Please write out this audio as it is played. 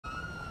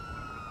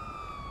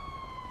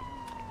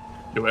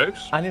Your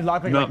ex? I need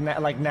lockpick No.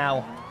 like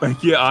now.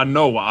 Yeah, I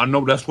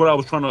know. That's what I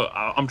was trying to.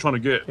 I'm trying to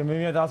get. Give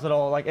me at the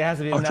hospital. Like it has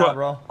to be now,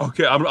 bro.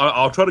 Okay,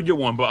 I'll try to get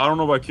one, but I don't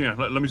know if I can.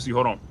 Let me see.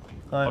 Hold on.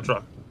 Right. I'll try.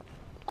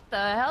 What the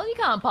hell? You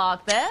can't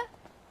park there.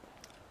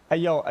 Hey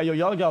yo,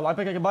 y'all got a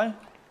lockpick I can buy?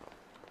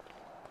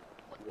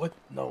 What?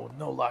 No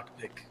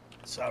lockpick.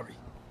 Sorry.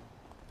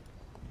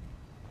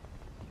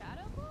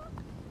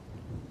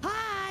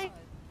 Hi.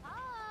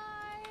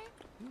 Hi.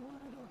 You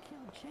wanna go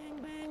kill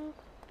Chang Bang?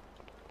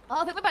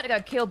 Oh, I think we're about to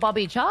go kill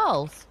Bobby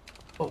Charles.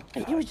 Oh,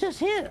 he was just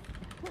here.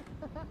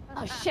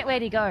 Oh shit,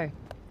 where'd he go?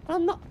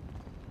 I'm not.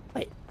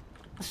 Wait,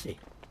 let's see.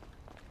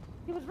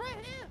 He was right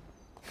here.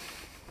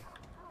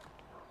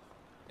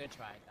 Good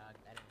try, dog.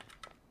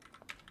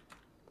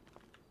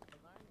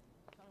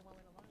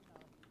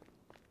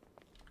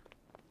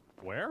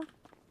 Where?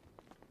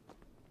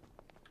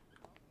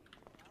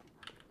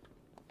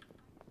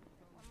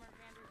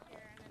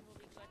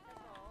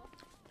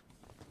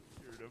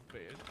 You're the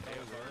best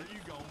ever. You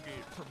gonna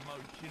get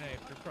promotion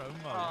after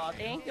promotion. Oh,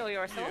 thank you.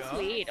 You're so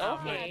sweet.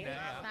 Okay.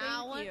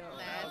 Thank you.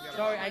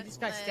 Sorry, I just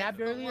got stabbed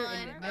earlier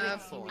and the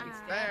medic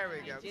There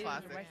we go.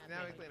 Classic.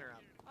 Now we clean her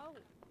up. Oh,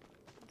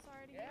 I'm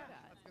sorry to hear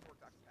that. That's good work,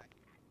 Dr. Pack.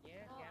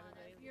 Yeah,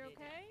 You're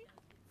okay?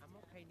 I'm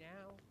okay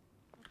now.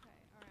 Okay.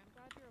 All right. I'm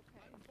glad you're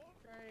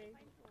okay.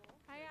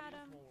 Hi,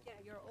 Adam. Yeah,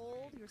 you're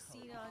old. You're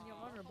senile and you're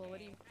vulnerable. What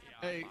do you?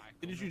 Hey,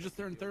 didn't you just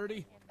turn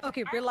 30?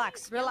 Okay,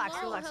 relax. They both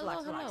got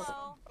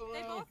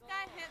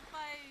hit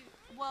by.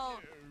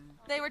 Well,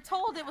 they were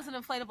told it was an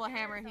inflatable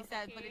hammer. He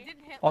said, but it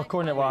didn't hit. I'll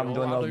coordinate while I'm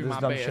doing I'll all do this my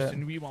dumb best, shit.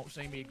 and you won't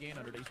see me again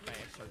under these bad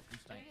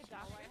circumstances. I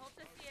hope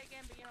to see you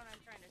again, but you know what I'm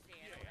trying to say.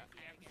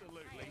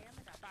 Absolutely.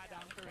 Bye,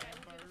 Dr.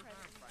 Amber.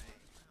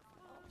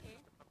 Okay.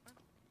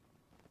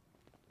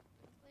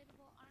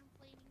 Inflatable arm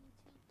plating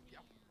tube.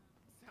 Yep.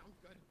 Sounds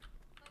good.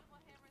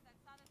 Inflatable hammer that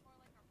sounded more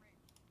like a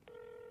wrench.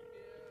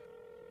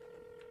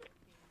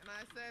 And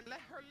I said, let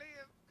her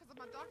live, because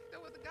I'm a doctor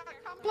with a god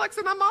complex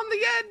and I'm on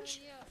the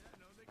edge.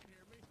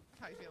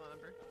 How you feeling,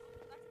 Amber?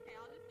 That's okay.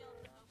 I'll just yell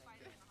at the fight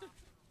in the hospital.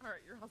 All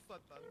right, you're all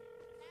set then.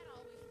 That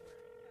always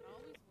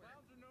works. That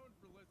always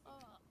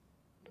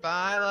works.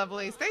 Bye,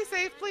 lovely. Stay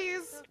safe,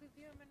 please.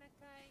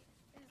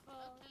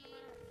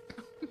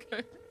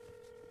 Okay.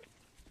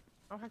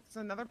 Oh, heck,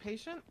 there's another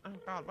patient? Oh,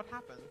 God, what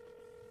happened?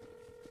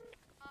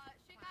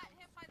 She got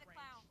hit by the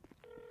clown.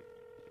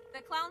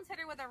 The clown's hit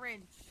her with a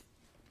wrench.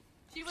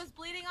 She was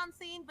bleeding on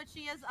scene, but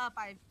she is up.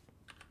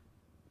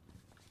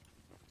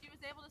 She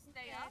was able to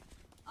stay up.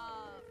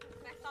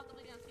 Next off the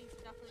bleeding on scene, she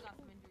definitely got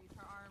some injuries.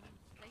 Her arm,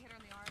 they hit her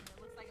in the arm.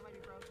 It looks like it might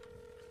be broke.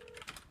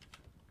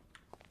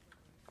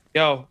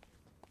 Yo.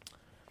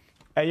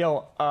 Hey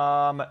yo,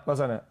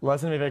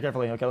 listen to me very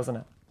carefully. Okay,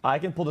 listen. I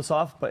can pull this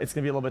off, but it's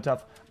gonna be a little bit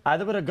tough.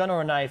 Either with a gun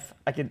or a knife,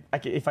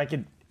 if I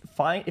could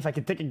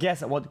take a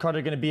guess at what car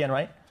they're gonna be in,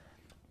 right?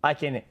 I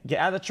can get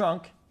out of the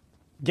trunk,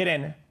 get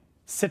in,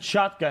 sit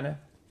shotgun,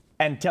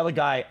 and tell the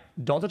guy,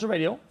 don't touch the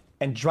radio,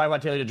 and drive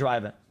what I tell you to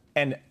drive.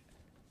 And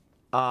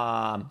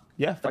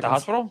yeah. At the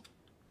hospital?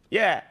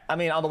 Yeah, I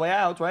mean on the way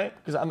out, right?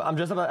 Because I'm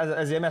dressed up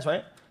as EMS,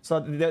 right? So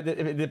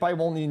they probably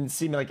won't even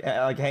see me like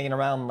hanging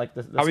around like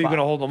the How are you gonna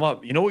hold them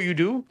up? You know what you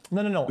do?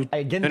 No. No.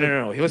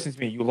 Listen to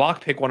me. You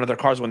lockpick one of their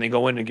cars when they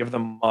go in and give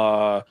them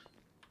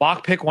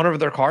lockpick one of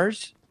their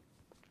cars.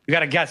 You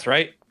gotta guess,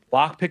 right?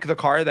 Lockpick the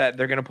car that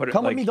they're gonna put it.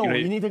 Come with me though.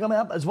 You need to come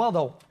up as well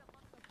though.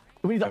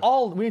 We need to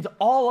all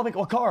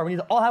lockpick a car. We need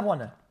to all have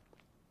one.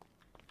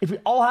 If we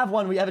all have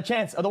one, we have a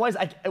chance. Otherwise,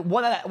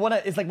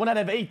 it's like 1 out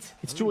of 8.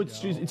 It's too.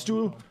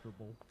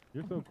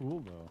 You're so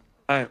cool though.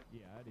 Yeah, it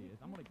is.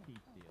 I'm gonna keep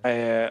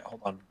this.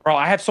 Hold on, bro.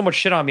 I have so much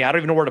shit on me. I don't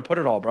even know where to put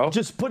it all, bro.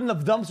 Just put in the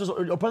dumpsters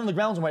or put it in the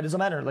ground somewhere. It doesn't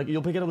matter. Like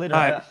you'll pick it up later.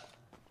 All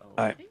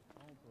right.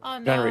 Oh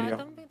no, I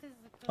don't think this is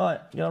the All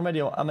right, get on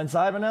radio. I'm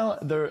inside right now.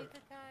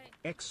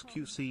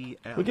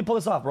 XQC. We can pull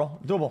this off, bro.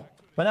 Doable.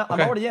 Right now, I'm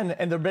already in,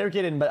 and they're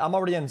barricaded, but I'm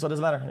already in, so it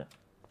doesn't matter.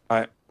 All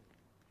right.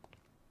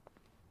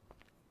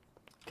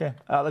 Okay.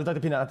 Let's talk to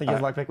Peanut. I think he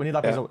has lockpick. We need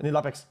lockpicks. Yeah. We need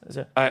lockpicks. That's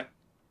it. All right.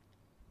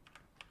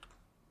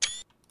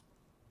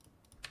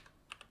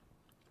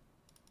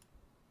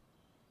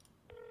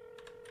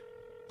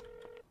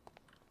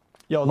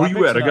 Yo, where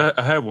you at?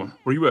 I have one.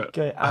 Where you at?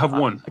 Okay, I have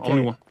one. okay.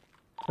 Only one.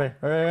 Right.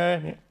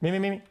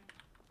 Me.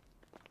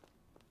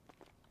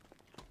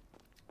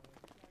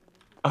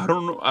 I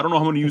don't know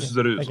how many uses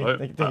that is.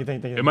 Thank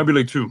you. It might be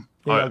like 2.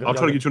 Yeah, All right, I'll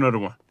try to get you another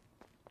one.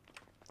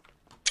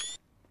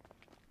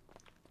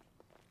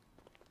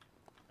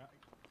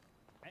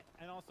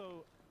 And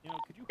also, you know,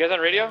 could you guys on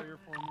radio?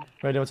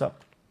 Radio, what's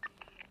up?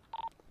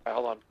 All right,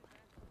 hold on.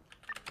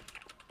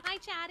 Hi,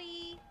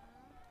 Chatty.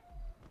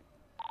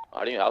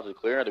 I think the house is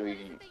clear. Do we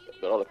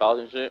got all the files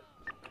and shit?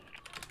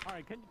 All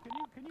right, can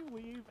you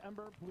leave,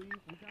 Ember, please?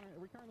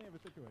 We currently have a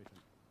situation.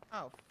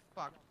 Oh,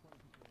 fuck.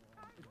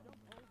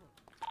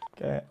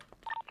 Okay.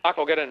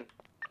 Taco, get in.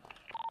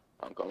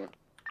 I'm coming.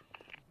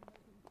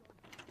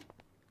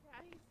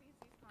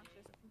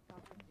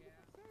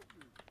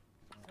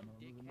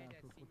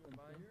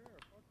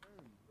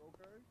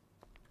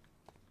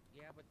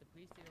 Yeah, but the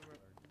police didn't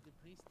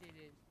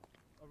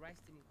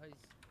arrest him because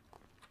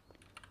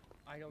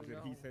I don't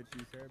know. He said,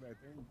 she said, I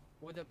think.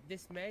 Well,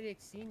 this medic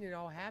seen it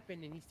all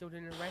happen and he still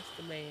didn't arrest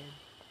the man.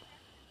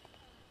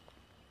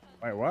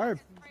 Wait, what?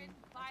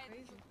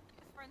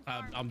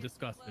 I'm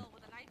disgusted.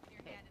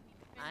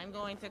 I'm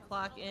going to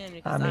clock in I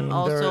because mean, I'm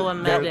also a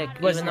medic,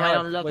 even though I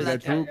don't look Was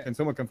like that true? that. Can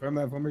someone confirm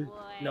that for me?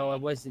 No,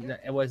 it wasn't.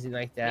 It wasn't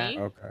like that. Me?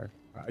 Okay.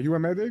 Are you a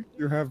medic?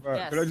 You have.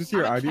 Yes, Could I just see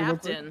your I'm a ID real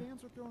quick? captain.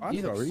 I'm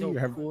You look sorry. so You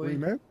have cool. three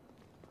med?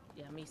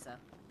 Yeah, Misa.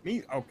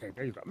 Me? Okay,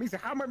 there you go. Misa,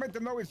 how am I meant to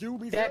know it's you?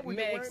 Misa, That when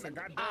you're makes- wearing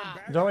a goddamn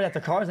badge? They're already at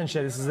the cars and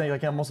shit. This is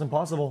like almost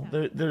impossible.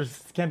 They're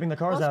camping the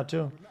cars out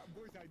too.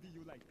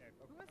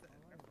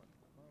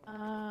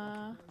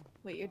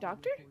 Wait, your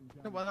doctor?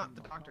 No, well, not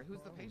the doctor. Who's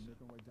the patient?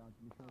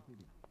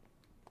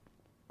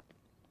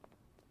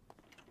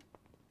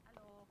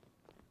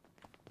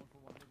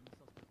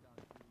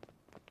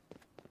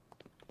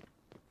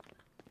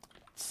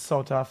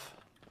 So tough.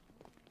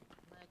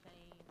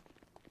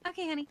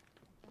 Okay, honey.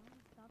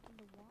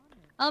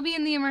 I'll be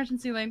in the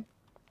emergency lane.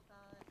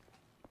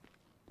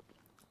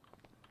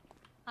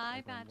 Hi,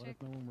 Let Patrick. us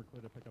know when we're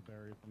clear to pick up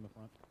areas from the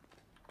front.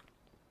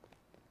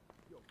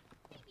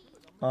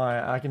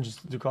 Alright, I can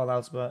just do call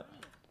outs, but.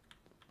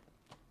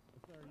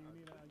 Sir,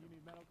 you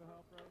need medical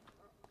help, bro?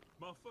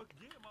 Motherfucker,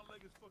 yeah, my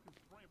leg is fucking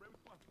sprained, bro. Every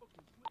time I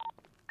fucking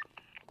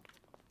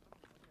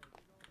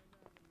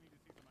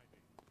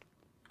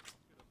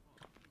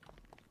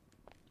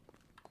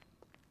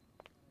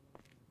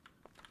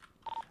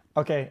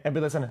Okay,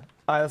 everybody listen.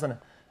 Alright, listen.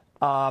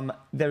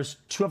 There's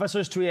 2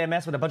 officers, 2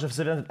 EMS with a bunch of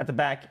civilians at the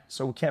back,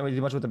 so we can't really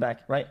do much with the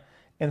back, right?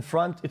 In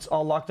front, it's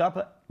all locked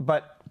up,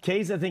 but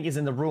Case, I think, is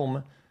in the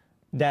room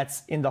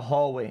that's in the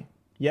hallway.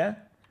 Yeah?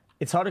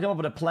 It's hard to come up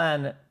with a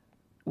plan.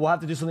 We'll have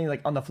to do something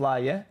like on the fly,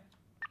 yeah?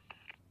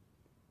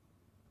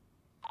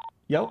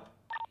 Yo?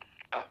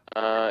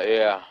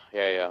 Yeah.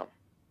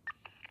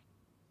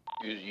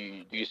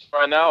 You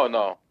right now or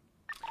no?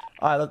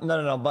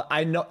 No. But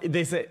I know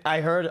they say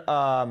I heard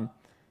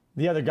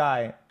the other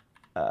guy.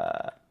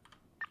 I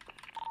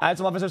had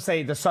some officers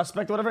say the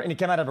suspect, or whatever, and he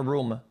came out of a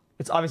room.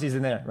 It's obviously he's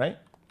in there, right?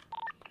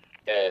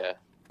 Yeah.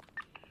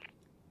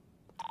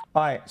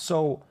 All right,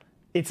 so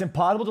it's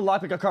impossible to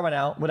lockpick a car right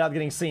now without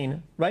getting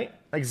seen, right?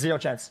 Like 0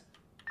 chance.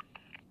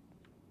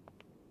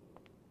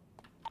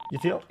 You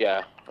feel?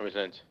 Yeah,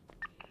 100%.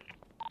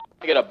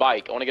 I get a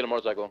bike. I want to get a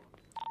motorcycle.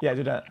 Yeah,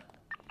 do that.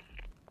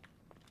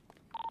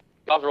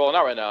 Cops are rolling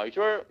out right now. You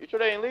sure? You sure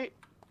they ain't leave?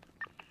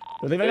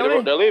 They're leaving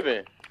already? They're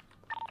leaving.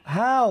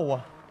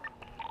 How?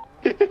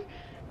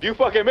 You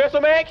fucking miss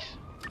them, Max?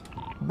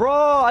 Bro,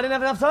 I didn't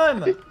have enough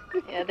time.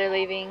 Yeah, they're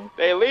leaving.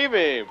 They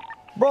leaving.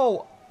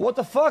 Bro, what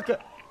the fuck?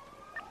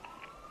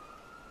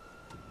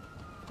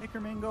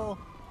 Mingle.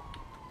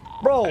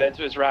 Bro. That's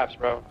his raps,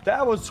 bro.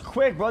 That was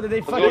quick, bro. Did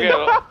they Let's go fucking...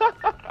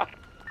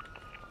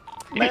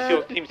 get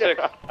him. Team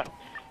 6.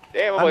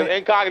 Damn, it was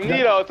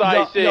incognito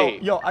type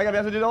shit. Yo, I gotta be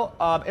honest with you though.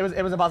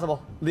 It was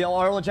impossible. The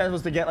only chance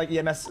was to get like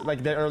EMS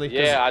like there early.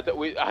 Yeah, I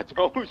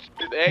told you,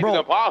 it's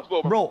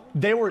impossible. Bro,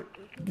 they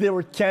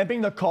were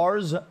camping the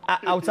cars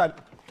outside.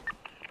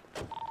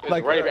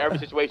 It's ready for every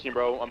situation,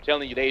 bro. I'm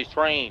telling you, they is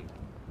trained.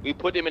 We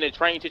put them in a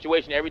trained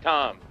situation every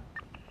time.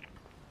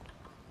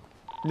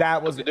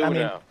 That was, I mean,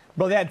 now?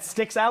 bro, they had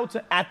sticks out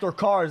at their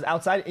cars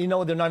outside. You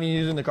know they're not even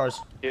using the cars.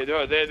 Yeah,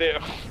 they're.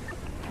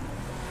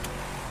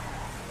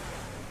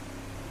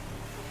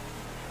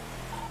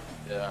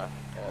 Yeah,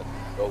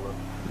 it's over.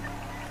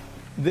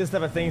 This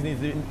type of things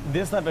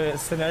this type of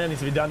scenario needs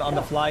to be done on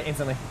the fly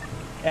instantly.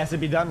 It has to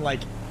be done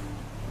like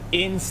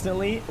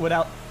instantly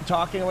without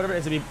talking or whatever. It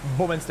has to be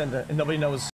boom instant and nobody knows.